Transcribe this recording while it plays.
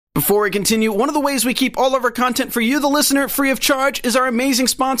Before we continue, one of the ways we keep all of our content for you, the listener, free of charge is our amazing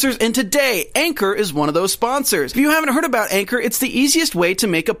sponsors, and today, Anchor is one of those sponsors. If you haven't heard about Anchor, it's the easiest way to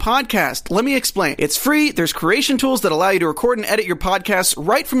make a podcast. Let me explain. It's free, there's creation tools that allow you to record and edit your podcasts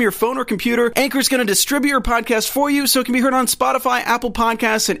right from your phone or computer. Anchor's going to distribute your podcast for you so it can be heard on Spotify, Apple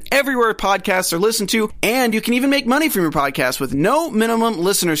Podcasts, and everywhere podcasts are listened to, and you can even make money from your podcast with no minimum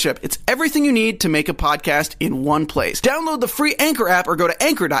listenership. It's everything you need to make a podcast in one place. Download the free Anchor app or go to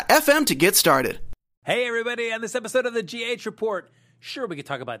anchor.fm to get started. Hey everybody, on this episode of the GH Report, sure we could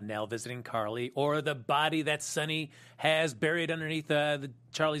talk about Nell visiting Carly, or the body that Sonny has buried underneath the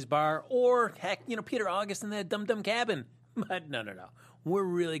Charlie's bar, or heck, Peter August in that Dum Dum cabin. But no. We're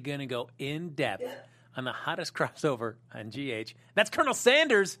really going to go in depth on the hottest crossover on GH. That's Colonel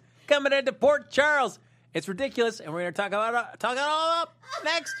Sanders coming into Port Charles. It's ridiculous, and we're going to talk it all up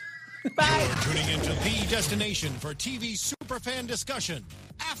next. Bye. You're tuning into the destination for TV superfan discussion,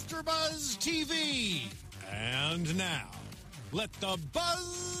 AfterBuzz TV. And now, let the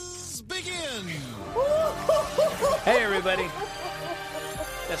buzz begin. Hey, everybody.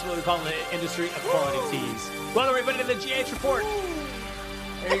 That's what we call in the industry a quality tease. Welcome, everybody, to the GH Report.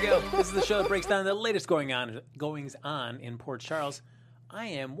 There you go. This is the show that breaks down the latest goings on in Port Charles. I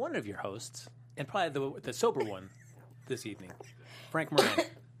am one of your hosts, and probably the sober one this evening, Frank Moran.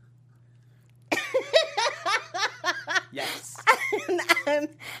 Yes.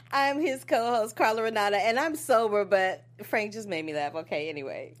 I'm his co-host, Carla Renata, and I'm sober, but Frank just made me laugh. Okay,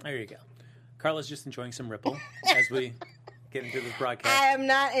 anyway. There you go. Carla's just enjoying some Ripple as we get into this broadcast. I am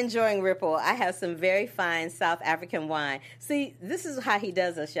not enjoying Ripple. I have some very fine South African wine. See, this is how he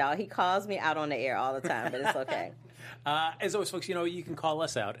does us, y'all. He calls me out on the air all the time, but it's okay. As always, folks, you can call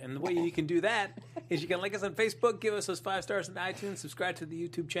us out. And the way you can do that is you can like us on Facebook, give us those 5 stars on iTunes, subscribe to the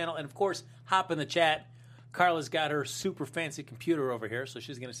YouTube channel, and, of course, hop in the chat. Carla's got her super fancy computer over here, so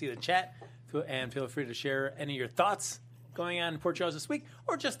she's going to see the chat. And feel free to share any of your thoughts going on in Port Charles this week,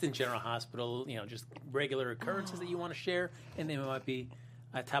 or just in General Hospital, just regular occurrences that you want to share, and they might be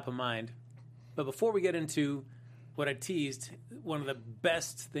top of mind. But before we get into what I teased, one of the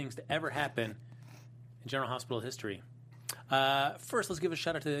best things to ever happen in General Hospital history. First, let's give a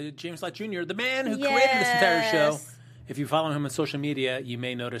shout out to James Lott Jr., the man who created this entire show. If you follow him on social media, you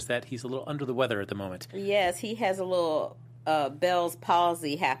may notice that he's a little under the weather at the moment. Yes, he has a little Bell's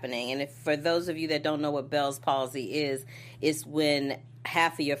palsy happening. And for those of you that don't know what Bell's palsy is, it's when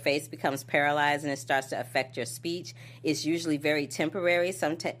half of your face becomes paralyzed and it starts to affect your speech. It's usually very temporary.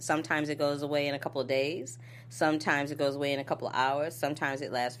 Sometimes it goes away in a couple of days. Sometimes it goes away in a couple of hours. Sometimes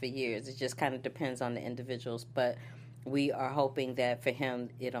it lasts for years. It just kind of depends on the individuals. But we are hoping that for him,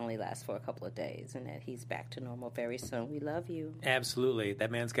 it only lasts for a couple of days and that he's back to normal very soon. We love you. Absolutely.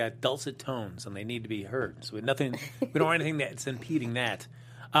 That man's got dulcet tones, and they need to be heard. So we don't want anything that's impeding that.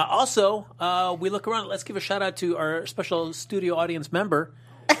 Also, we look around. Let's give a shout-out to our special studio audience member.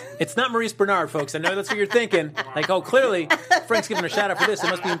 It's not Maurice Bernard, folks. I know that's what you're thinking. Like, oh, clearly, Frank's giving a shout-out for this. It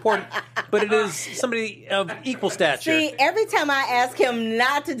must be important. But it is somebody of equal stature. See, every time I ask him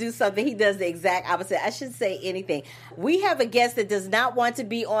not to do something, he does the exact opposite. I shouldn't say anything. We have a guest that does not want to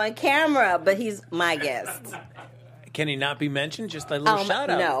be on camera, but he's my guest. Can he not be mentioned? Just a little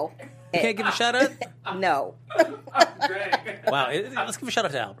shout-out. No. You can't give a shout-out? No. Wow. Let's give a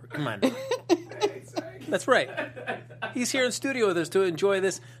shout-out to Albert. Come on. That's right. He's here in studio with us to enjoy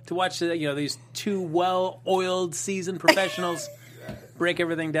this, to watch these two well-oiled, seasoned professionals break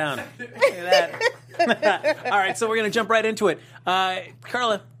everything down. Look at that. All right, so we're going to jump right into it.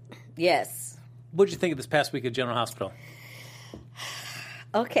 Carla. Yes. What did you think of this past week at General Hospital?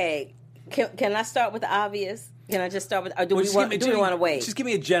 Okay. Can I start with the obvious? Can I just start with, or do we want to wait? Just give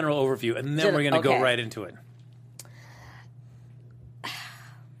me a general overview, and then we're going to go right into it.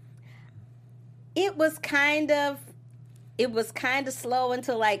 It was kind of slow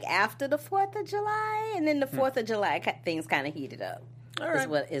until like after the 4th of July, and then the 4th of July things kind of heated up. All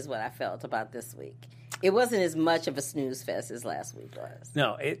right. Is what I felt about this week. It wasn't as much of a snooze fest as last week was.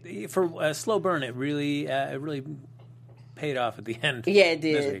 No, for a slow burn, it really paid off at the end. Yeah, it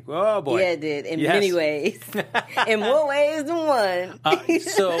did. This week. Oh boy. Yeah, it did in many ways, in more ways than one.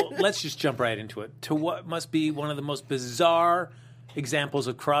 So let's just jump right into it. To what must be one of the most bizarre examples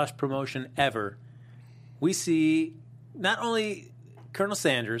of cross promotion ever. We see not only Colonel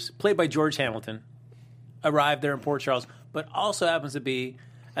Sanders, played by George Hamilton, arrive there in Port Charles, but also happens to be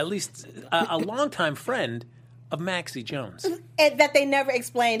at least a longtime friend of Maxie Jones. And that they never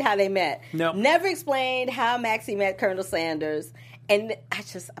explained how they met. No. Never explained how Maxie met Colonel Sanders. And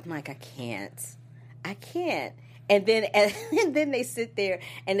I'm like, I can't. And then they sit there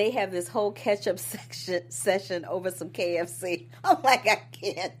and they have this whole catch-up session over some KFC. I'm like, I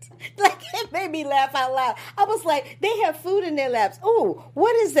can't. Like, it made me laugh out loud. I was like, they have food in their laps. Oh,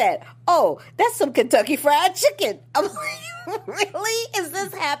 what is that? Oh, that's some Kentucky Fried Chicken. I'm like, really? Is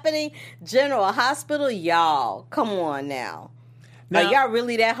this happening? General Hospital? Y'all, come on now. Are y'all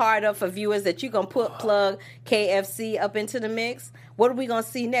really that hard up for viewers that you going to plug KFC up into the mix? What are we going to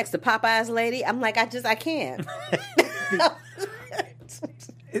see next? The Popeyes lady? I'm like, I can't.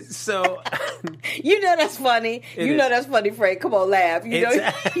 So, you know that's funny. That's funny, Frank. Come on, laugh. You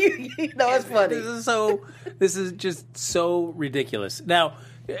know it's funny. This is just so ridiculous. Now,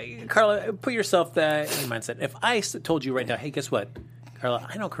 Carla, put yourself in mindset. If I told you right now, hey, guess what, Carla,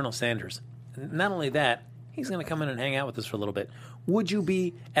 I know Colonel Sanders. Not only that, he's going to come in and hang out with us for a little bit. Would you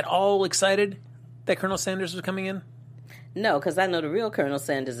be at all excited that Colonel Sanders was coming in? No, because I know the real Colonel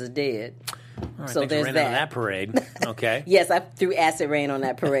Sanders is dead. All right, so there's on that parade. Okay. Yes, I threw acid rain on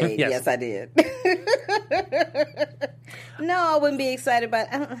that parade. Yes, I did. No, I wouldn't be excited about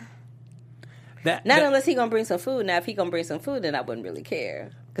unless he's going to bring some food. Now, if he's going to bring some food, then I wouldn't really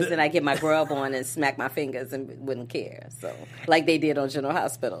care. Because then I get my grub on and smack my fingers and wouldn't care. So, like they did on General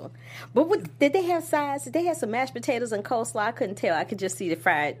Hospital. But did they have sides? Did they have some mashed potatoes and coleslaw? I couldn't tell. I could just see the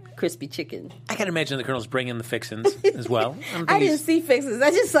fried crispy chicken. I can imagine the Colonel's bringing the fixins as well. I didn't see fixins.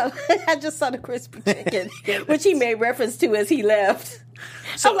 I just saw the crispy chicken, which he made reference to as he left.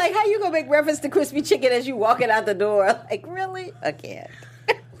 So, I'm like, how you going to make reference to crispy chicken as you walking out the door? Like, really? I can't.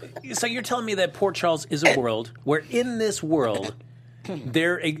 So you're telling me that Port Charles is a world where in this world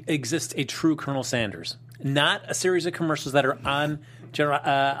there exists a true Colonel Sanders, not a series of commercials that are on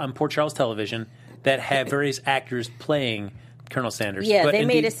Port Charles television that have various actors playing Colonel Sanders. Yeah, but they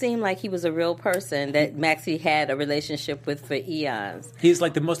made it seem like he was a real person that Maxie had a relationship with for eons. He's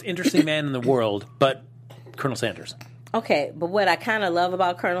like the most interesting man in the world, but Colonel Sanders. Okay, but what I kind of love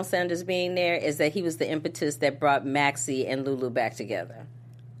about Colonel Sanders being there is that he was the impetus that brought Maxie and Lulu back together.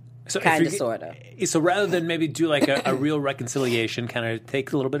 So kind of, sort of. So rather than maybe do like a real reconciliation, kind of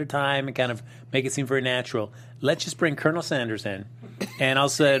take a little bit of time and kind of make it seem very natural, let's just bring Colonel Sanders in. And all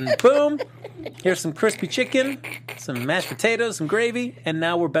of a sudden, boom, here's some crispy chicken, some mashed potatoes, some gravy, and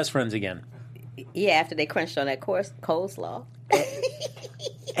now we're best friends again. Yeah, after they crunched on that coleslaw.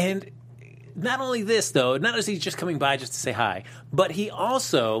 And not only this, though, not as he's just coming by just to say hi, but he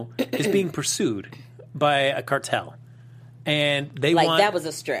also is being pursued by a cartel. And they want... that was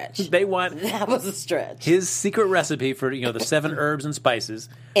a stretch. They want... That was a stretch. His secret recipe for, the 7 herbs and spices.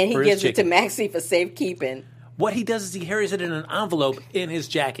 And he gives it to Maxie for safekeeping. What he does is he carries it in an envelope in his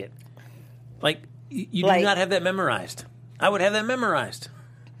jacket. Like, you do not have that memorized. I would have that memorized.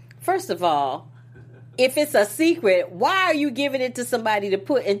 First of all, if it's a secret, why are you giving it to somebody to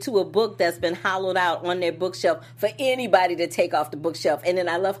put into a book that's been hollowed out on their bookshelf for anybody to take off the bookshelf? And then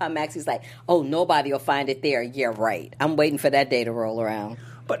I love how Maxie's like, oh, nobody will find it there. Yeah, right. I'm waiting for that day to roll around.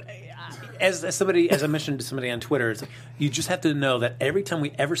 But as I mentioned to somebody on Twitter, you just have to know that every time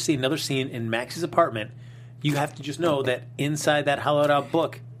we ever see another scene in Maxie's apartment, you have to just know that inside that hollowed out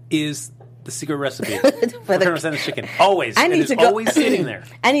book is the secret recipe for Colonel Sanders chicken. Always. Always sitting there.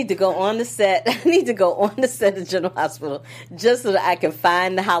 I need to go on the set. I need to go on the set of General Hospital just so that I can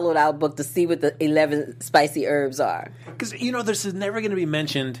find the hollowed out book to see what the 11 spicy herbs are. Because, this is never going to be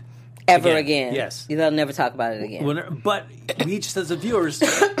mentioned ever again. Yes. They'll never talk about it again. But we just, as the viewers,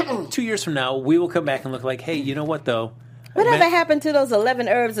 2 years from now, we will come back and look like, hey, you know what, though? Whatever happened to those 11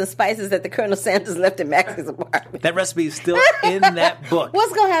 herbs and spices that the Colonel Sanders left in Maxie's apartment? That recipe is still in that book.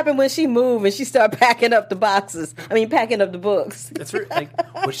 What's going to happen when she moves and she start packing up the boxes? Packing up the books. That's right.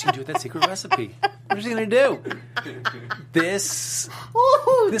 Like, what is she going to do with that secret recipe? What is she going to do? This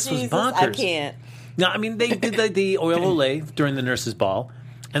was bonkers. I can't. No, they did the oil olay during the nurses' ball,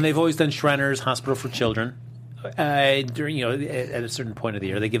 and they've always done Shriners Hospital for Children. During at a certain point of the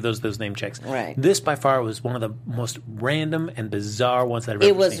year, they give those name checks. Right. This by far was one of the most random and bizarre ones I've ever seen.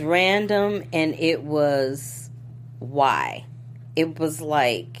 It was random, and it was why. It was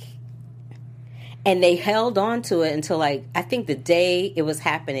like, and they held on to it until I think the day it was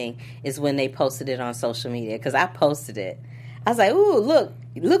happening is when they posted it on social media, because I posted it. I was like, ooh, look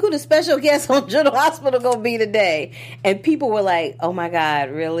who the special guest on General Hospital going to be today. And people were like, oh, my God,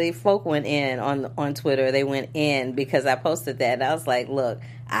 really? Folk went in on Twitter. They went in because I posted that. And I was like, look,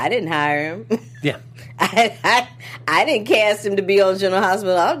 I didn't hire him. Yeah. I didn't cast him to be on General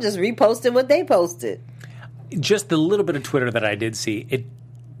Hospital. I'm just reposting what they posted. Just the little bit of Twitter that I did see,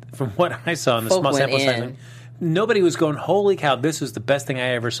 from what I saw in the small sample size, nobody was going, holy cow, this was the best thing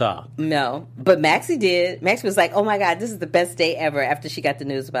I ever saw. No, but Maxie did. Maxie was like, oh my God, this is the best day ever after she got the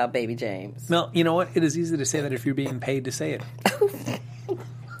news about baby James. Well, you know what? It is easy to say that if you're being paid to say it.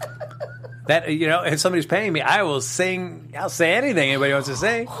 That, if somebody's paying me, I'll say anything anybody wants to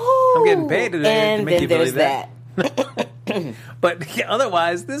say. I'm getting paid today to make you believe that. But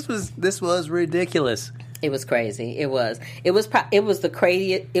otherwise, this was ridiculous. It was crazy. It was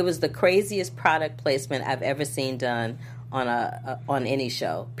the craziest product placement I've ever seen done on any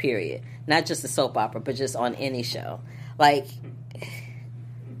show. Period. Not just a soap opera, but just on any show. Like,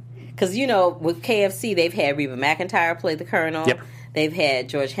 because with KFC, they've had Reba McEntire play the Colonel. Yep. They've had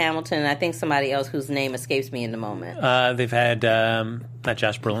George Hamilton, and I think somebody else whose name escapes me in the moment. They've had not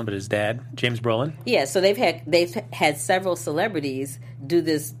Josh Brolin, but his dad, James Brolin. Yeah, so they've had several celebrities do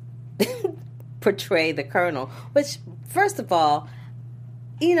this, portray the Colonel. Which, first of all,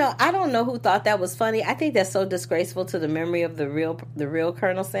 I don't know who thought that was funny. I think that's so disgraceful to the memory of the real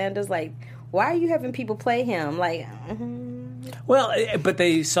Colonel Sanders. Like, why are you having people play him? Like. Well, but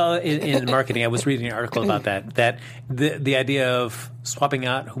they saw in marketing, I was reading an article about that the idea of swapping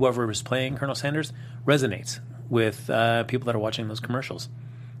out whoever was playing Colonel Sanders resonates with people that are watching those commercials.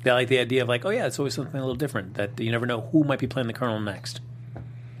 They like the idea of like, oh yeah, it's always something a little different, that you never know who might be playing the Colonel next.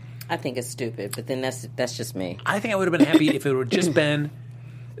 I think it's stupid, but then that's just me. I think I would have been happy if it would just been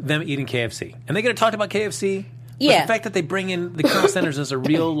them eating KFC. And they could have talked about KFC. Yeah. But the fact that they bring in the Colonel Sanders as a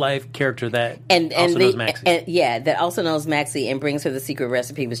real life character that also knows Maxie. That also knows Maxie and brings her the secret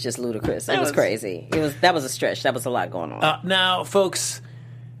recipe was just ludicrous. It was crazy. That was a stretch. That was a lot going on. Now, folks,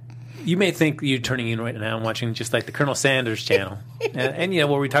 you may think you're turning in right now and watching just like the Colonel Sanders channel, and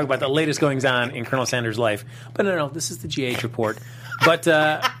where we talk about the latest goings on in Colonel Sanders' life. But no, this is the GH report. But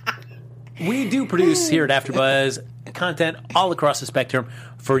we do produce here at AfterBuzz content all across the spectrum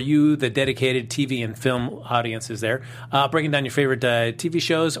for you, the dedicated TV and film audiences there. Breaking down your favorite TV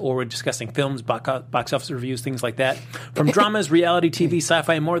shows, or we're discussing films, box office reviews, things like that. From dramas, reality TV,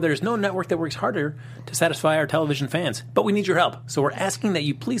 sci-fi, and more, there's no network that works harder to satisfy our television fans. But we need your help. So we're asking that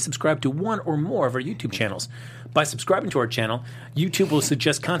you please subscribe to one or more of our YouTube channels. By subscribing to our channel, YouTube will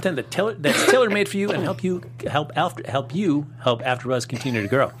suggest content that's tailor-made for you and help AfterBuzz continue to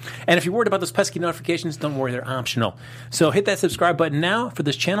grow. And if you're worried about those pesky notifications, don't worry, they're optional. So hit that subscribe button now for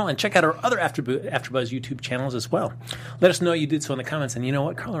this channel and check out our other AfterBuzz YouTube channels as well. Let us know you did so in the comments. And you know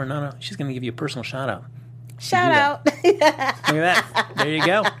what? Carla Renata, she's going to give you a personal shout-out. Shout out. Look at that. There you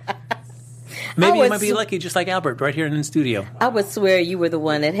go. Maybe you might be lucky, just like Albert, right here in the studio. I would swear you were the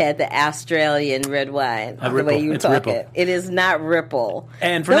one that had the Australian red wine. The way you talk it. It is not Ripple.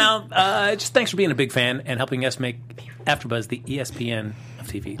 And for now, just thanks for being a big fan and helping us make AfterBuzz the ESPN of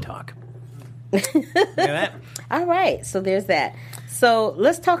TV talk. Look at that. All right, so there's that. So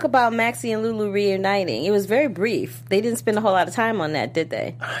let's talk about Maxie and Lulu reuniting. It was very brief. They didn't spend a whole lot of time on that, did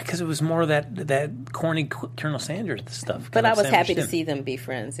they? Because it was more that corny Colonel Sanders stuff. But I was happy to see them be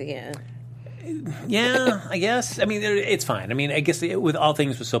friends again. Yeah, I guess. I mean, it's fine. I mean, I guess with all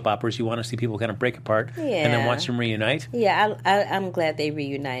things with soap operas, you want to see people kind of break apart and then watch them reunite. Yeah, I'm glad they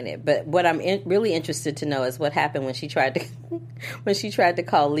reunited. But what I'm really interested to know is what happened when she tried to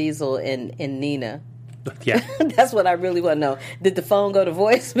call Liesl and Nina. Yeah, that's what I really want to know. Did the phone go to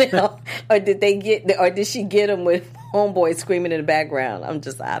voicemail, or did she get him with homeboy screaming in the background?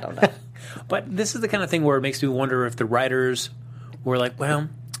 I don't know. But this is the kind of thing where it makes me wonder if the writers were like, well,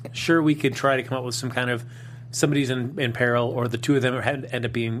 sure, we could try to come up with some kind of somebody's in peril, or the two of them end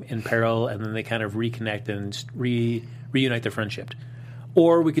up being in peril, and then they kind of reconnect and reunite their friendship.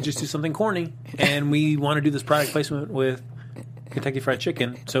 Or we could just do something corny, and we want to do this product placement with Kentucky Fried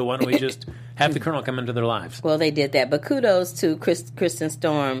Chicken, so why don't we just have the Colonel come into their lives? Well, they did that, but kudos to Kristen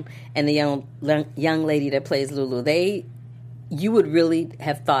Storm and the young lady that plays Lulu. You would really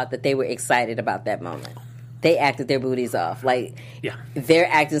have thought that they were excited about that moment. They acted their booties off. Like, their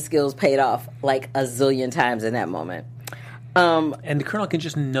acting skills paid off like a zillion times in that moment. And the Colonel can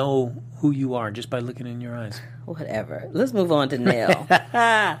just know who you are just by looking in your eyes. Whatever. Let's move on to Nell.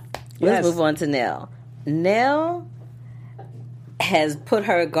 Let's move on to Nell. Nell has put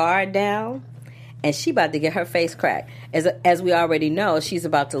her guard down, and she about to get her face cracked. As we already know, she's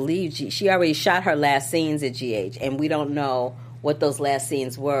about to leave. She already shot her last scenes at GH, and we don't know what those last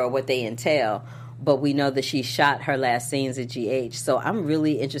scenes were or what they entail. But we know that she shot her last scenes at GH. So I'm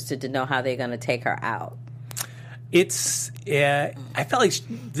really interested to know how they're going to take her out. I felt like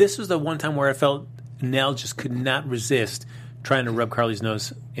this was the one time where I felt Nell just could not resist trying to rub Carly's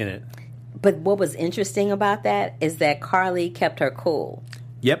nose in it. But what was interesting about that is that Carly kept her cool.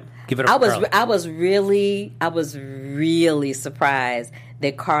 Yep. Give it up for Carly. I was really surprised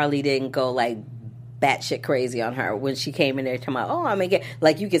that Carly didn't go like batshit crazy on her when she came in there talking about, oh, I'm gonna get,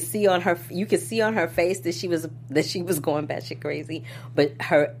 like, you could see on her face that she was going batshit crazy, but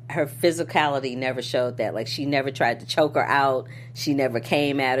her physicality never showed that. Like, she never tried to choke her out. She never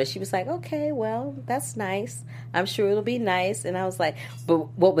came at her. She was like, okay, well, that's nice. I'm sure it'll be nice. And I was like,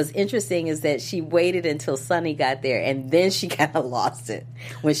 but what was interesting is that she waited until Sonny got there, and then she kind of lost it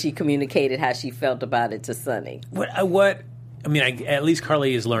when she communicated how she felt about it to Sonny. At least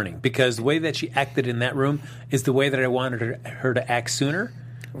Carly is learning, because the way that she acted in that room is the way that I wanted her to act sooner.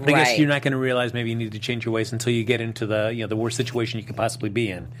 But I guess you're not going to realize maybe you need to change your ways until you get into the worst situation you could possibly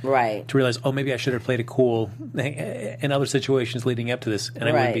be in. Right. To realize, oh, maybe I should have played it cool in other situations leading up to this, and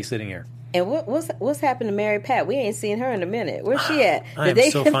I wouldn't be sitting here. And what's happened to Mary Pat? We ain't seen her in a minute. Where's she at?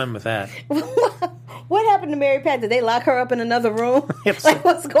 I'm so fine with that. What happened to Mary Pat? Did they lock her up in another room? Like,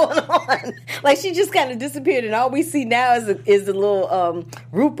 what's going on? Like, she just kind of disappeared, and all we see now is the little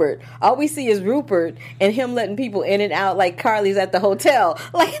Rupert. All we see is Rupert and him letting people in and out, like Carly's at the hotel.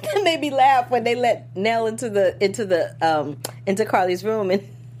 Like, that made me laugh when they let Nell into Carly's room, and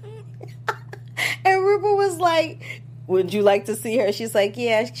Rupert was like, would you like to see her? She's like,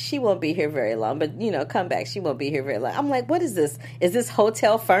 yeah, she won't be here very long, but, come back. She won't be here very long. I'm like, what is this? Is this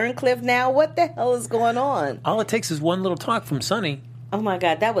Hotel Ferncliff now? What the hell is going on? All it takes is one little talk from Sonny. Oh, my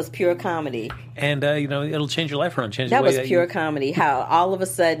God, that was pure comedy. And, it'll change your life around. That was pure comedy, how all of a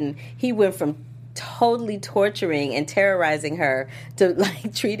sudden he went from totally torturing and terrorizing her to,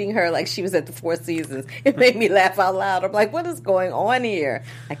 like, treating her like she was at the Four Seasons. It made me laugh out loud. I'm like, what is going on here?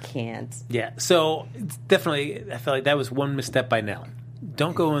 I can't. Yeah, so definitely I felt like that was one misstep by Nell.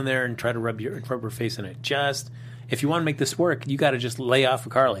 Don't go in there and try to rub her face in it. Just, if you want to make this work, you got to just lay off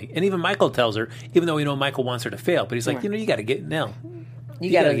of Carly. And even Michael tells her, even though we know Michael wants her to fail, but he's like, you got to get Nell. You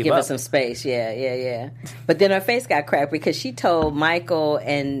got to give her some space. Yeah. But then her face got cracked because she told Michael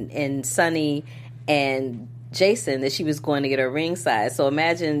and Sonny and Jason that she was going to get her ring size. So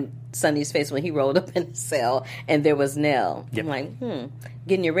imagine Sonny's face when he rolled up in the cell and there was Nell. Yep. I'm like,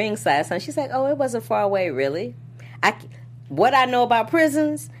 getting your ring size, son. She's like, oh, it wasn't far away, really. What I know about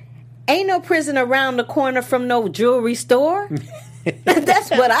prisons, ain't no prison around the corner from no jewelry store.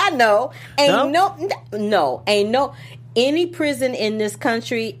 That's what I know. Ain't no. Any prison in this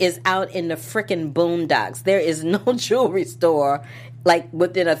country is out in the frickin' boondocks. There is no jewelry store like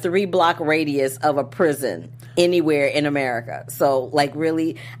within a 3-block radius of a prison anywhere in America. So, like,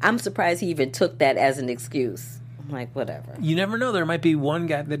 really, I'm surprised he even took that as an excuse. I'm like, whatever. You never know. There might be one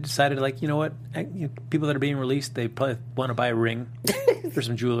guy that decided, like, you know what? People that are being released, they probably want to buy a ring for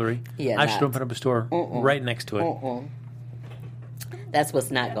some jewelry. I should open up a store right next to it. That's what's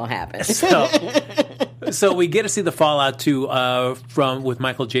not going to happen. So we get to see the fallout too with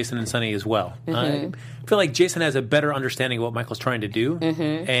Michael, Jason, and Sonny as well. I feel like Jason has a better understanding of what Michael's trying to do,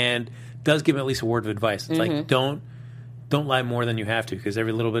 and does give him at least a word of advice. It's like don't lie more than you have to, because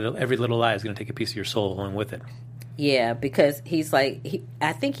every little lie is going to take a piece of your soul along with it. Yeah, because he's like,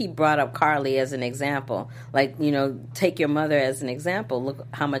 I think he brought up Carly as an example. Like, take your mother as an example. Look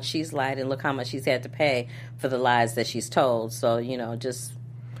how much she's lied, and look how much she's had to pay for the lies that she's told. So, just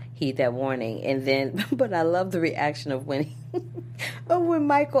heed that warning. And then, but I love the reaction of when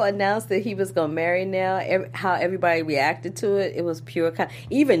Michael announced that he was going to marry Nell, how everybody reacted to it. It was pure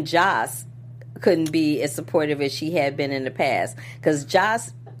even Joss couldn't be as supportive as she had been in the past, because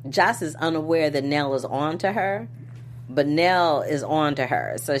Joss is unaware that Nell is on to her, but Nell is on to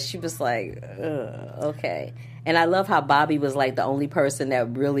her. So she was like, okay. And I love how Bobby was like the only person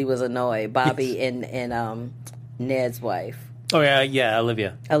that really was annoyed. Bobby and Ned's wife. Oh, yeah,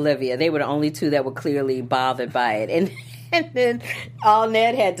 Olivia. They were the only two that were clearly bothered by it. And then all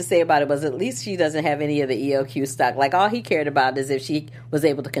Ned had to say about it was, at least she doesn't have any of the EOQ stock. Like, all he cared about is if she was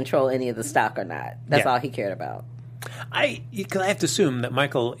able to control any of the stock or not. That's all he cared about. Because I have to assume that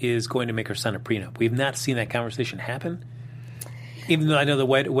Michael is going to make her sign a prenup. We've not seen that conversation happen, even though I know the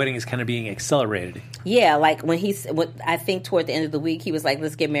wedding is kind of being accelerated. Yeah, like I think toward the end of the week, he was like,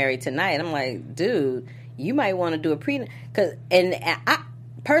 let's get married tonight. I'm like, dude, you might want to do a prenup. And I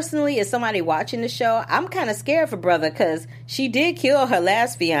personally, as somebody watching the show, I'm kind of scared for brother, because she did kill her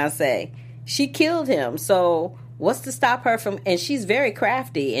last fiance. She killed him. So what's to stop her from? And she's very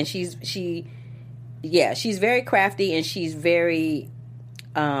crafty, and she's very crafty, and she's very,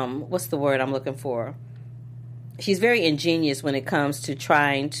 what's the word I'm looking for? She's very ingenious when it comes to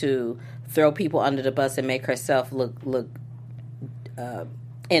trying to throw people under the bus and make herself look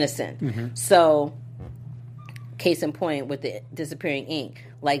innocent. So, case in point with the disappearing ink.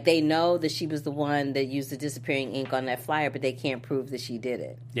 Like, they know that she was the one that used the disappearing ink on that flyer, but they can't prove that she did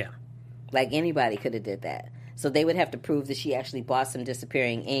it. Yeah. Like, anybody could have did that. So they would have to prove that she actually bought some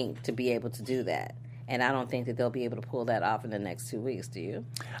disappearing ink to be able to do that. And I don't think that they'll be able to pull that off in the next 2 weeks. Do you?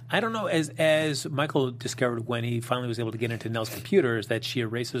 I don't know. As Michael discovered when he finally was able to get into Nell's computer, is that she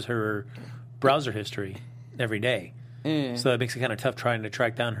erases her browser history every day. So that makes it kind of tough trying to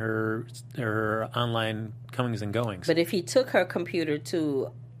track down her online comings and goings. But if he took her computer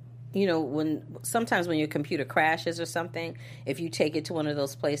to, sometimes when your computer crashes or something, if you take it to one of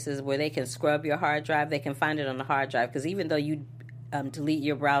those places where they can scrub your hard drive, they can find it on the hard drive. Because even though you delete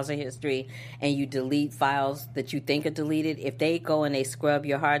your browser history and you delete files that you think are deleted, if they go and they scrub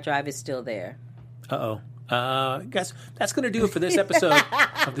your hard drive, it's still there. Uh-oh. Guys, that's going to do it for this episode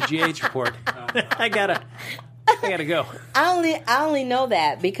of the GH Report. I gotta go. I only know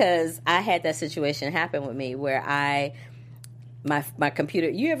that because I had that situation happen with me where my computer.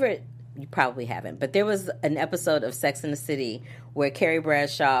 You probably haven't, but there was an episode of Sex and the City where Carrie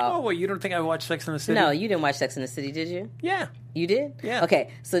Bradshaw. Oh, wait, you don't think I watched Sex and the City? No, you didn't watch Sex and the City, did you? Yeah. You did? Yeah.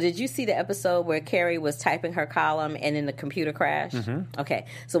 Okay, so did you see the episode where Carrie was typing her column and then the computer crashed? Mm-hmm. Okay,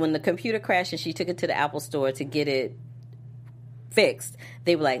 so when the computer crashed and she took it to the Apple store to get it fixed,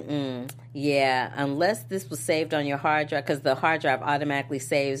 they were like, yeah, unless this was saved on your hard drive, because the hard drive automatically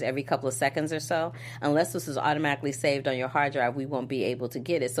saves every couple of seconds or so, unless this is automatically saved on your hard drive, we won't be able to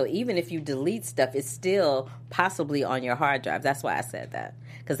get it. So even if you delete stuff, it's still possibly on your hard drive. That's why I said that,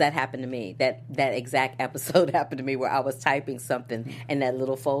 because that happened to me. That exact episode happened to me where I was typing something and that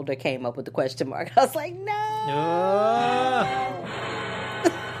little folder came up with the question mark. I was like, no.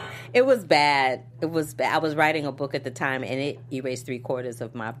 It was bad. It was bad. I was writing a book at the time, and it erased 3/4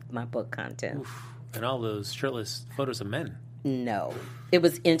 of my book content. Oof. And all those shirtless photos of men. No. It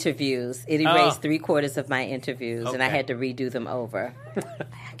was interviews. It erased 3/4 of my interviews, and I had to redo them over.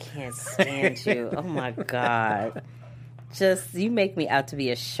 I can't stand you. Oh, my God. You make me out to be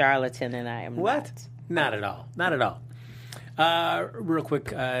a charlatan, and I am not. Not at all. Not at all. Real quick,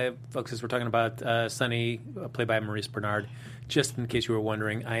 folks, as we're talking about Sonny, played by Maurice Bernard, just in case you were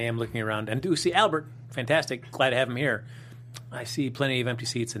wondering, I am looking around and do see Albert. Fantastic. Glad to have him here. I see plenty of empty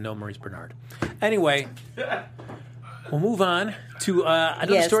seats and no Maurice Bernard. Anyway, we'll move on to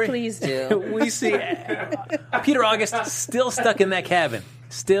another story. Yes, please do. We see Peter August still stuck in that cabin.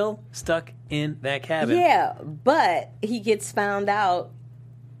 Yeah, but he gets found out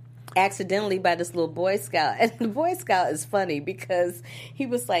accidentally by this little Boy Scout. And the Boy Scout is funny because he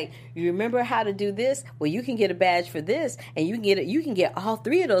was like, you remember how to do this? Well, you can get a badge for this, and you can get all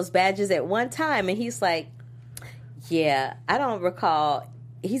 3 of those badges at one time. And he's like, yeah, I don't recall.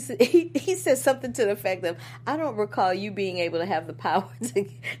 He says something to the effect of, I don't recall you being able to have the power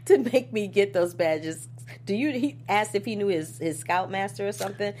to make me get those badges. He asked if he knew his Scoutmaster or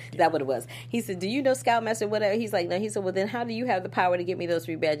something. Is that what it was? He said, do you know Scoutmaster, whatever? He's like, no. He said, well, then how do you have the power to get me those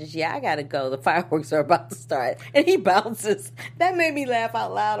 3 badges? Yeah, I got to go. The fireworks are about to start. And he bounces. That made me laugh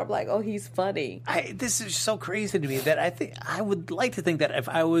out loud. I'm like, oh, he's funny. This is so crazy to me that I would like to think that if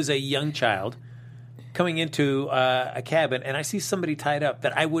I was a young child coming into a cabin and I see somebody tied up,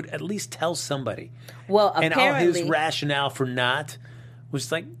 that I would at least tell somebody. Well, apparently, and all his rationale for not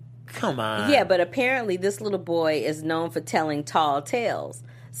was like, come on. Yeah, but apparently this little boy is known for telling tall tales.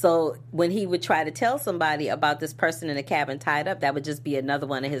 So when he would try to tell somebody about this person in the cabin tied up, that would just be another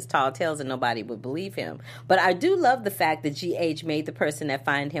one of his tall tales and nobody would believe him. But I do love the fact that GH made the person that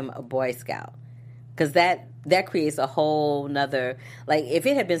find him a Boy Scout. Because that creates a whole nother, like if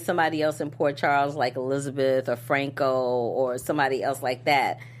it had been somebody else in Port Charles like Elizabeth or Franco or somebody else like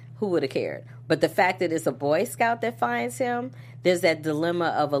that, who would have cared? But the fact that it's a Boy Scout that finds him, there's that dilemma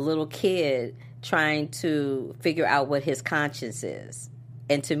of a little kid trying to figure out what his conscience is.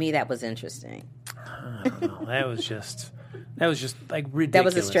 And to me, that was interesting. I don't know. That was just like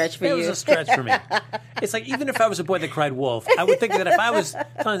ridiculous. That was a stretch for you? That was a stretch for me. It's like, even if I was a boy that cried wolf, I would think that if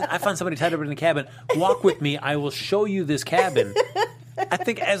I found somebody tied up in a cabin, walk with me, I will show you this cabin. I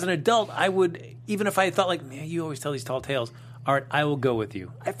think as an adult, I would, even if I thought like, man, you always tell these tall tales, all right, I will go with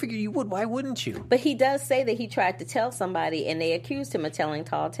you. I figure you would. Why wouldn't you? But he does say that he tried to tell somebody and they accused him of telling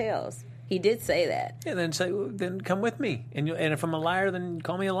tall tales. He did say that. Yeah, then come with me. And if I'm a liar, then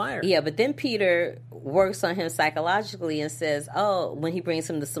call me a liar. Yeah, but then Peter works on him psychologically and says, when he brings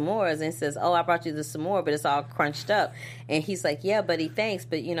him the s'mores and says, I brought you the s'more, but it's all crunched up. And he's like, yeah, buddy, thanks.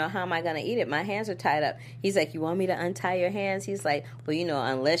 But, how am I going to eat it? My hands are tied up. He's like, you want me to untie your hands? He's like, well,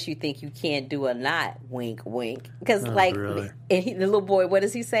 unless you think you can't do a knot, wink, wink. Because, the little boy, what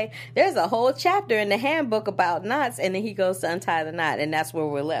does he say? There's a whole chapter in the handbook about knots, and then he goes to untie the knot, and that's where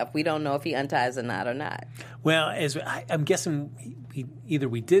we're left. We don't know if he unties a knot or not. Well, I'm guessing either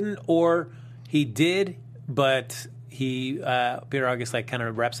we didn't or he did, but Peter August kind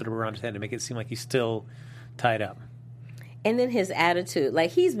of wraps it around his head to make it seem like he's still tied up. And then his attitude,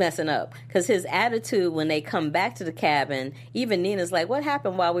 like he's messing up because his attitude when they come back to the cabin, even Nina's like, "What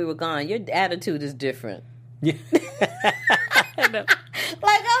happened while we were gone? Your attitude is different." Yeah. Like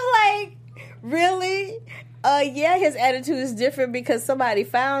I'm like, really? Yeah, his attitude is different because somebody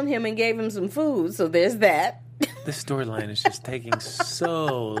found him and gave him some food. So there's that. This storyline is just taking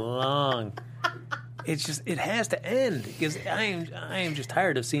so long. It's just, it has to end because I am just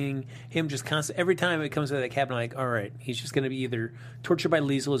tired of seeing him just constant. Every time it comes to that cabin, I'm like, all right, he's just going to be either tortured by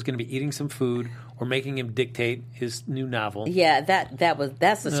Liesl, is going to be eating some food, or making him dictate his new novel. Yeah,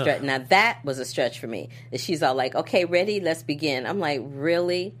 that's a stretch. Now that was a stretch for me. That she's all like, okay, ready, let's begin. I'm like,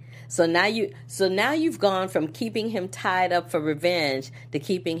 really? So now you've gone from keeping him tied up for revenge to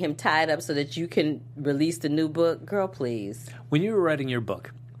keeping him tied up so that you can release the new book. Girl, please. When you were writing your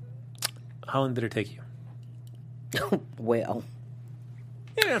book, how long did it take you? Well,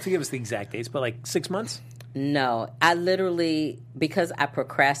 You don't have to give us the exact dates, but like 6 months? no. I literally, because I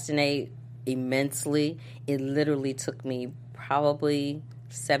procrastinate immensely, it literally took me probably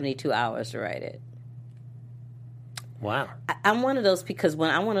 72 hours to write it. Wow. I'm one of those because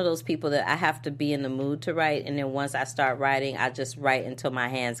I'm one of those people that I have to be in the mood to write, and then once I start writing, I just write until my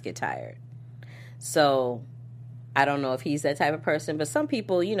hands get tired. So I don't know if he's that type of person, but some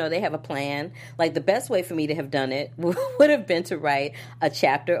people, they have a plan. Like the best way for me to have done it would have been to write a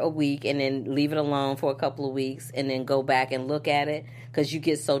chapter a week and then leave it alone for a couple of weeks and then go back and look at it because you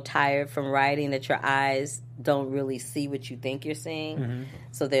get so tired from writing that your eyes don't really see what you think you're seeing. Mm-hmm.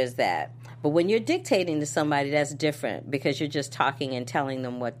 So there's that. But when you're dictating to somebody, that's different because you're just talking and telling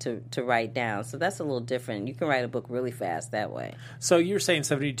them what to write down. So that's a little different. You can write a book really fast that way. So you're saying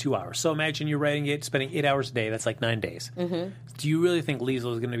 72 hours. So imagine you're writing it, spending 8 hours a day. That's like 9 days. Mm-hmm. Do you really think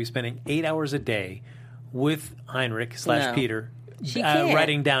Liesl is going to be spending 8 hours a day with Heinrich / No. Peter She can't.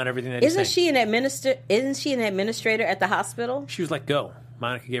 writing down everything that he's saying? Isn't she an administrator at the hospital? She was let go.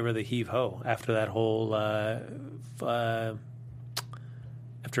 Monica gave her the heave-ho after that whole...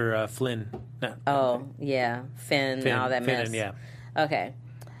 after Flynn. No. Oh, yeah. Finn and all that mess. Finn, yeah. Okay.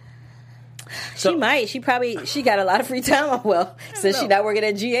 So, She got a lot of free time. Well, since she's not working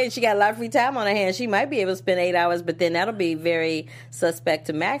at GH, she got a lot of free time on her hands. She might be able to spend 8 hours, but then that'll be very suspect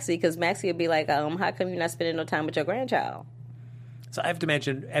to Maxie because Maxie will be like, how come you're not spending no time with your grandchild? So I have to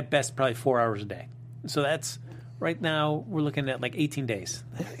imagine at best probably 4 hours a day. So that's, right now, we're looking at like 18 days.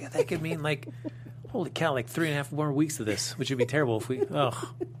 That could mean like, holy cow, like 3.5 more weeks of this, which would be terrible if we,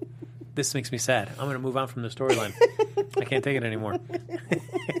 this makes me sad. I'm going to move on from the storyline. I can't take it anymore.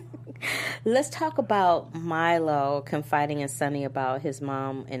 Let's talk about Milo confiding in Sonny about his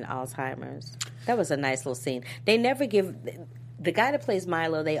mom and Alzheimer's. That was a nice little scene. They never give... The guy that plays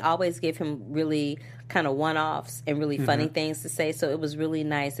Milo, they always give him really kind of one-offs and really funny things to say, so it was really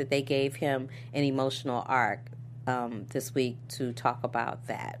nice that they gave him an emotional arc this week to talk about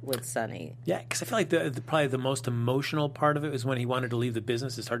that with Sonny. Yeah, because I feel like probably the most emotional part of it was when he wanted to leave the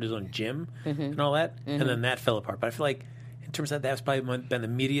business to start his own gym and all that, and then that fell apart. But I feel like in terms of that's probably been the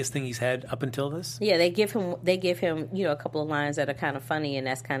meatiest thing he's had up until this. Yeah, they give him a couple of lines that are kind of funny, and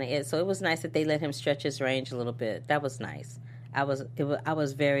that's kind of it. So it was nice that they let him stretch his range a little bit. That was nice. I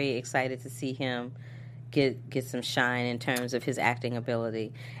was very excited to see him get some shine in terms of his acting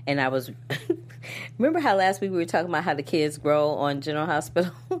ability. And I was remember how last week we were talking about how the kids grow on General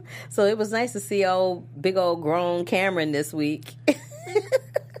Hospital? So it was nice to see big old grown Cameron this week.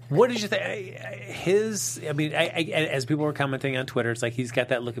 What did you think? As people were commenting on Twitter, it's like he's got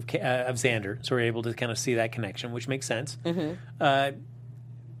that look of Xander, so we're able to kind of see that connection, which makes sense. Mm-hmm. I'm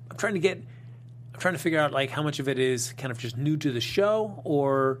trying to figure out like how much of it is kind of just new to the show,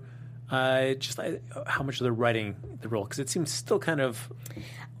 or just like how much of the writing the role, because it seems still kind of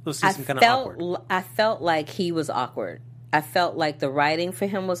awkward. I felt like he was awkward. I felt like the writing for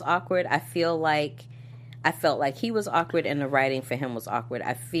him was awkward. I felt like he was awkward and the writing for him was awkward.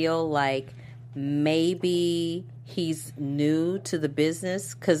 I feel like maybe he's new to the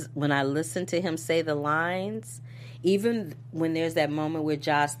business because when I listen to him say the lines, even when there's that moment where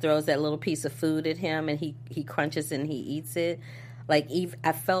Josh throws that little piece of food at him and he crunches and he eats it, like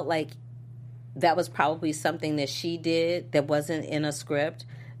I felt like that was probably something that she did that wasn't in a script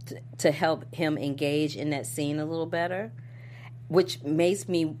to help him engage in that scene a little better, which makes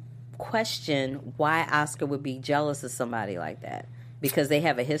me question why Oscar would be jealous of somebody like that, because they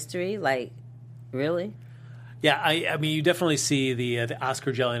have a history. Like, really? Yeah, I mean, you definitely see the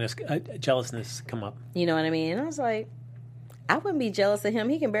Oscar jealousness come up. You know what I mean? And I was like, I wouldn't be jealous of him.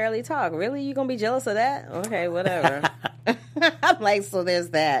 He can barely talk. Really? You gonna be jealous of that? Okay, whatever. I'm like, so there's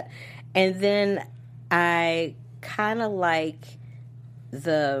that. And then I kind of like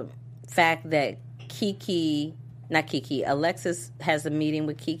the fact that Kiki not Kiki. Alexis has a meeting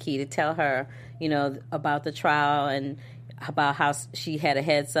with Kiki to tell her, about the trial and about how she had a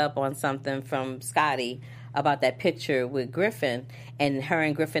heads up on something from Scotty about that picture with Griffin, and her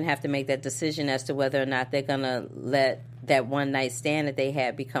and Griffin have to make that decision as to whether or not they're going to let that one night stand that they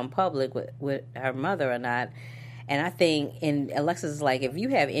had become public with her mother or not. And I think, and Alexis is like, if you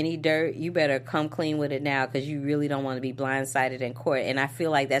have any dirt, you better come clean with it now, because you really don't want to be blindsided in court. And I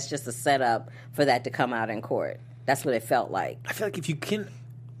feel like that's just a setup for that to come out in court. That's what it felt like. I feel like if you're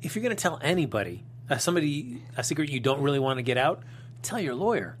going to tell anybody, a secret you don't really want to get out, tell your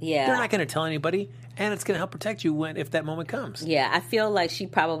lawyer. Yeah. They're not going to tell anybody, and it's going to help protect you if that moment comes. Yeah, I feel like she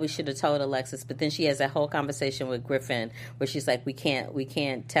probably should have told Alexis, but then she has that whole conversation with Griffin where she's like, we can't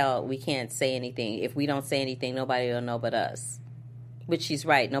say anything. If we don't say anything, nobody will know but us. Which she's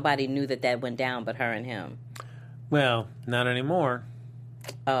right. Nobody knew that went down but her and him. Well, not anymore.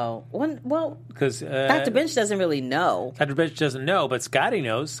 Oh, well, because Dr. Bench doesn't really know. Dr. Bench doesn't know, but Scotty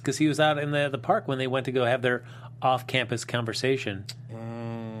knows because he was out in the park when they went to go have their off-campus conversation.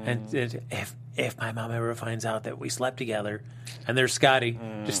 And if my mom ever finds out that we slept together, and there's Scotty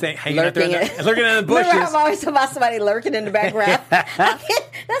just hanging out there, lurking in the bushes. Remember, I'm always talking about somebody lurking in the background.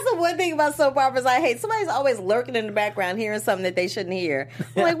 That's the one thing about soap operas I hate. Somebody's always lurking in the background, hearing something that they shouldn't hear.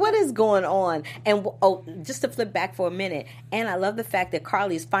 I'm like, what is going on? And just to flip back for a minute, and I love the fact that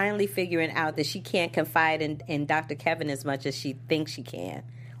Carly's finally figuring out that she can't confide in Dr. Kevin as much as she thinks she can.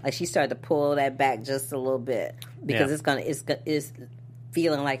 Like, she started to pull that back just a little bit because it's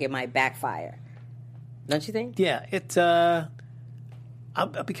feeling like it might backfire. Don't you think? Yeah, I'll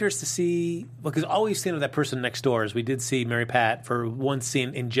be curious to see, because all we've seen of that person next door is we did see Mary Pat for one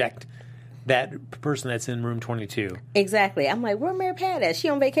scene inject that person that's in room 22. Exactly. I'm like, where Mary Pat at? She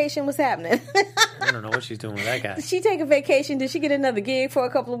on vacation? What's happening? I don't know what she's doing with that guy. Did she take a vacation? Did she get another gig for a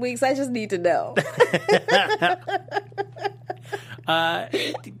couple of weeks? I just need to know.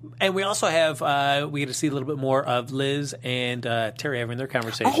 And we also have, we get to see a little bit more of Liz and Terry having their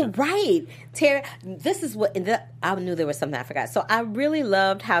conversation. Oh, right. Terry, this is what, I knew there was something I forgot. So I really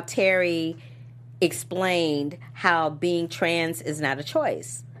loved how Terry explained how being trans is not a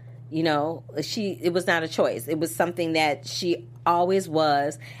choice. It was not a choice. It was something that she always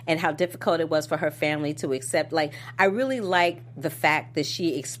was, and how difficult it was for her family to accept. Like, I really like the fact that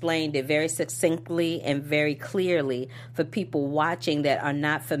she explained it very succinctly and very clearly for people watching that are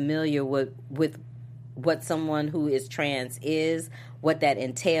not familiar with what someone who is trans is, what that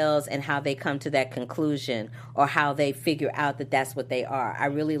entails, and how they come to that conclusion, or how they figure out that that's what they are. I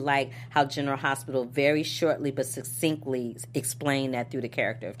really like how General Hospital very shortly but succinctly explained that through the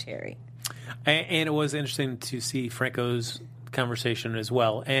character of Terry. And it was interesting to see Franco's conversation as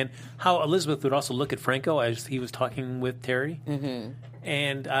well, and how Elizabeth would also look at Franco as he was talking with Terry. Mm-hmm.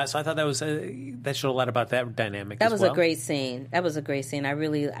 And so I thought that showed a lot about that dynamic. That was a great scene. I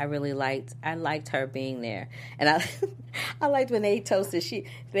really liked her being there, and I liked when they toasted.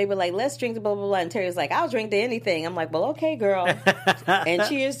 They were like, let's drink to blah blah blah, and Terry was like, I'll drink to anything. I'm like, well, okay, girl, and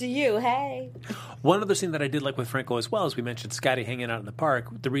cheers to you. Hey. One other scene that I did like with Franco as well, as we mentioned, Scotty hanging out in the park.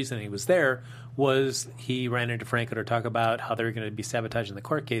 The reason he was there was he ran into Franco to talk about how they were going to be sabotaging the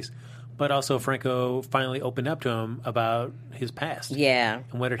court case. But also, Franco finally opened up to him about his past. Yeah.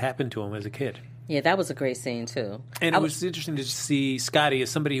 And what had happened to him as a kid. Yeah, that was a great scene, too. And it was interesting to see Scotty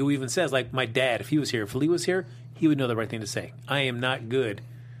as somebody who even says, like, my dad, if he was here, if Lee was here, he would know the right thing to say. I am not good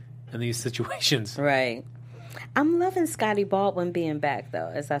in these situations. Right. I'm loving Scotty Baldwin being back,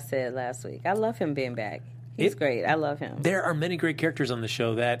 though, as I said last week. I love him being back. He's great. I love him. There are many great characters on the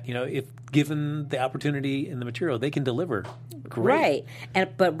show that, if given the opportunity and the material, they can deliver. Great.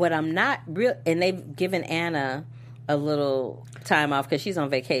 Right. But what I'm not real, and they've given Anna a little time off because she's on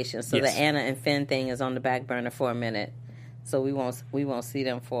vacation. So yes. The Anna and Finn thing is on the back burner for a minute. So we won't see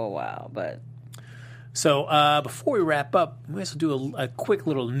them for a while. But so before we wrap up, we also do a quick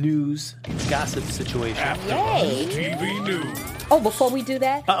little news gossip situation. AfterBuzz TV News. Oh, before we do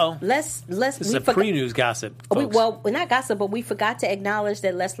that, this is a pre-news gossip. We're not gossip, but we forgot to acknowledge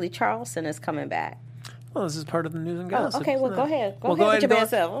that Leslie Charleston is coming back. Well, this is part of the news and gossip. Oh, okay, well, go ahead. Go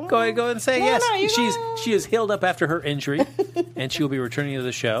ahead and say yes. She is healed up after her injury, and she will be returning to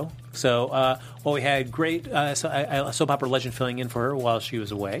the show. So, we had great soap opera legend filling in for her while she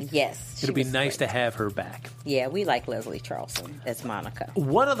was away. Yes. It'll be nice to have her back. Yeah, we like Leslie Charleston as Monica.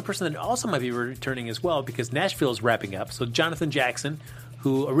 One other person that also might be returning as well, because Nashville is wrapping up. So, Jonathan Jackson,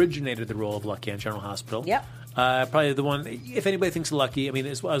 who originated the role of Lucky on General Hospital. Yep. Probably the one, if anybody thinks Lucky, I mean,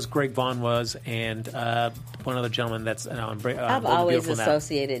 as well as Greg Vaughn was, and one other gentleman that's on I've always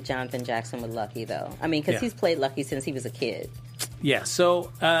associated Jonathan Jackson with Lucky, though. I mean, because he's played Lucky since he was a kid. Yeah,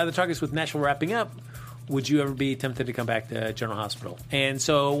 so the talk is with Nashville wrapping up. would you ever be tempted to come back to General Hospital? And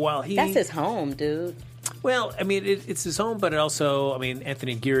so while he... That's his home, dude. Well, I mean, it's his home, but it also, I mean,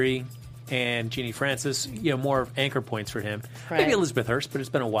 Anthony Geary and Jeannie Francis, more anchor points for him. Right. Maybe Elizabeth Hurst, but it's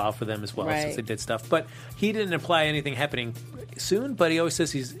been a while for them as well since they did stuff. But he didn't imply anything happening soon, but he always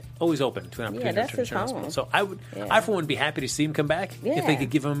says he's always open to an opportunity to return to General Hospital. So I for one would be happy to see him come back if they could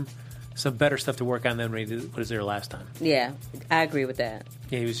give him some better stuff to work on than when he was there last time. Yeah, I agree with that.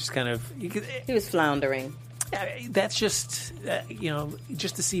 Yeah, he was just kind of... He was floundering. That's just,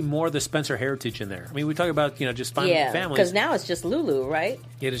 just to see more of the Spencer heritage in there. I mean, we talk about, just finding families. Because now it's just Lulu, right?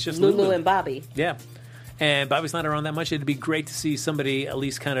 It is just Lulu and Bobby. Yeah. And Bobby's not around that much. It'd be great to see somebody at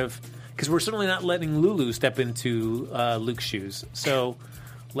least kind of... Because we're certainly not letting Lulu step into Luke's shoes. So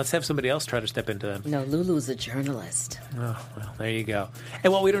let's have somebody else try to step into them. No, Lulu's a journalist. Oh, well, there you go.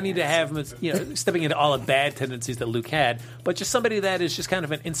 And while we don't need to have him, stepping into all the bad tendencies that Luke had, but just somebody that is just kind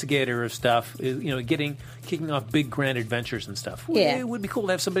of an instigator of stuff, kicking off big grand adventures and stuff. Yeah. It would be cool to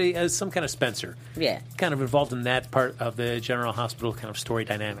have somebody as some kind of Spencer. Yeah. Kind of involved in that part of the General Hospital kind of story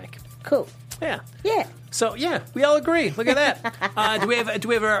dynamic. Cool. Yeah. Yeah. So, we all agree. Look at that. Do we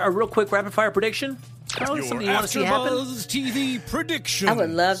have a real quick rapid-fire prediction? Carly, something you want to see happen? AfterBuzz TV prediction. I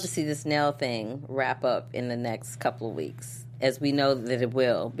would love to see this Nell thing wrap up in the next couple of weeks, as we know that it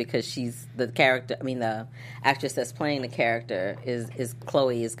will, because she's the character. I mean, the actress that's playing the character is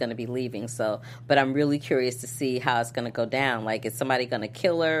Chloe is going to be leaving. So, but I'm really curious to see how it's going to go down. Like, is somebody going to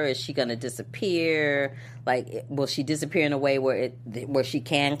kill her? Is she going to disappear? Like, will she disappear in a way where she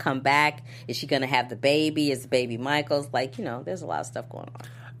can come back? Is she going to have the baby? Is the baby Michael's? Like, there's a lot of stuff going on.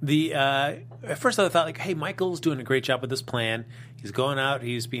 At first I thought, hey, Michael's doing a great job with this plan. He's going out.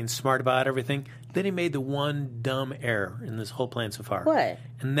 He's being smart about everything. Then he made the one dumb error in this whole plan so far. What?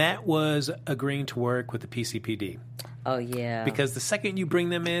 And that was agreeing to work with the PCPD. Oh, yeah. Because the second you bring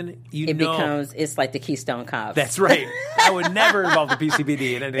them in, it's like the Keystone Cops. That's right. I would never involve the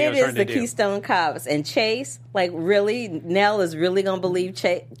PCPD in anything I was trying to do. It is the Keystone Cops. And Chase, like, really? Nell is really going to believe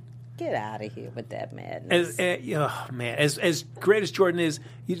Chase? Get out of here with that madness. As great as Jordan is,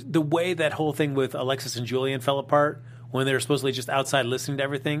 the way that whole thing with Alexis and Julian fell apart when they were supposedly just outside listening to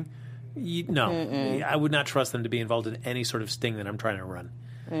everything, I would not trust them to be involved in any sort of sting that I'm trying to run.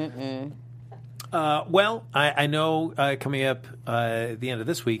 I know coming up at the end of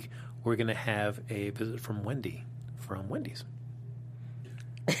this week, we're going to have a visit from Wendy from Wendy's.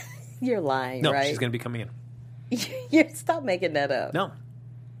 You're lying, no, right? No, she's going to be coming in. Stop making that up. No.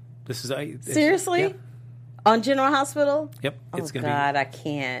 This is seriously? Yeah. On General Hospital? Yep. It's gonna be... I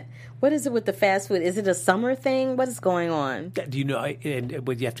can't. What is it with the fast food? Is it a summer thing? What is going on? Do you know? And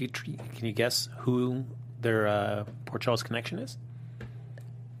you have to. Can you guess who their Port Charles connection is?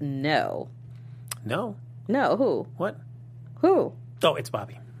 No. No. No. Who? What? Who? Oh, it's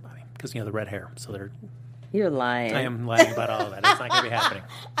Bobby. Because the red hair. So they're. You're lying. I am lying about all of that. It's not going to be happening.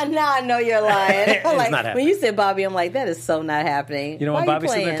 Now I know you're lying. It's not happening. When you said Bobby, I'm like, that is so not happening. You know when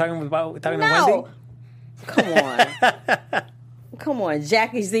Bobby's sitting there talking to Wendy? Come on. Come on.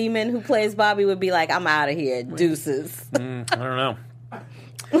 Jackie Zeman, who plays Bobby, would be like, I'm out of here. Deuces. I don't know.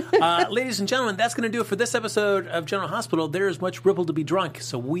 Ladies and gentlemen, that's going to do it for this episode of General Hospital. There is much ripple to be drunk,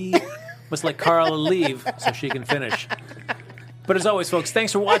 so we must let Carla leave so she can finish. But as always, folks,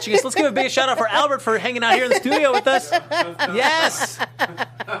 thanks for watching us. Let's give a big shout out for Albert for hanging out here in the studio with us. Yes.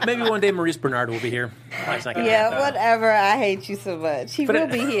 Maybe one day Maurice Bernard will be here. Whatever. I hate you so much. He will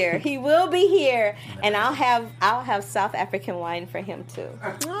be here. He will be here, and I'll have South African wine for him too.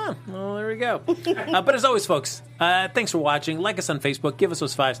 Oh, well, there we go. But as always, folks, thanks for watching. Like us on Facebook. Give us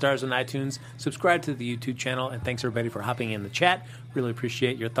those 5 stars on iTunes. Subscribe to the YouTube channel, and thanks everybody for hopping in the chat. Really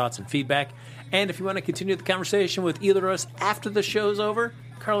appreciate your thoughts and feedback. And if you want to continue the conversation with either of us after the show's over,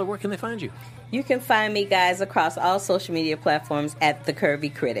 Carla, where can they find you? You can find me, guys, across all social media platforms at The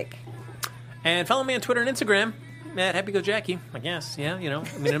Curvy Critic. And follow me on Twitter and Instagram at Happy Go Jackie, I guess. Yeah,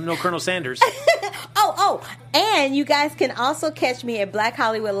 I'm no Colonel Sanders. And you guys can also catch me at Black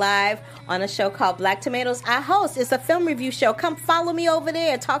Hollywood Live on a show called Black Tomatoes. I host. It's a film review show. Come follow me over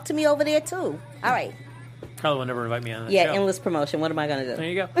there. Talk to me over there, too. All right. Carla will never invite me on that show. Endless promotion. What am I going to do? There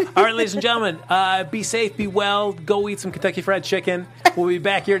you go. All right, ladies and gentlemen, be safe, be well, go eat some Kentucky Fried Chicken. We'll be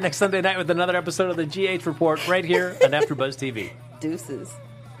back here next Sunday night with another episode of the GH Report right here on AfterBuzz TV. Deuces.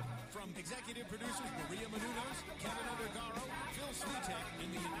 From executive producers Maria Menounos, Kevin Undergaro, Phil Svitek,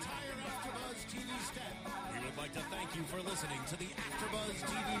 and the entire AfterBuzz TV staff, we would like to thank you for listening to the AfterBuzz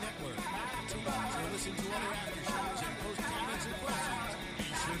TV network. To watch or listen to other after shows and post comments and questions, be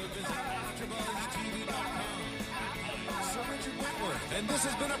sure to visit AfterBuzzTV.com. Sir Richard Wentworth, and this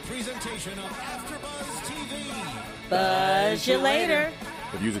has been a presentation of AfterBuzz TV. Buzz you later.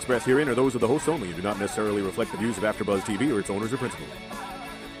 The views expressed herein are those of the hosts only and do not necessarily reflect the views of AfterBuzz TV or its owners or principals.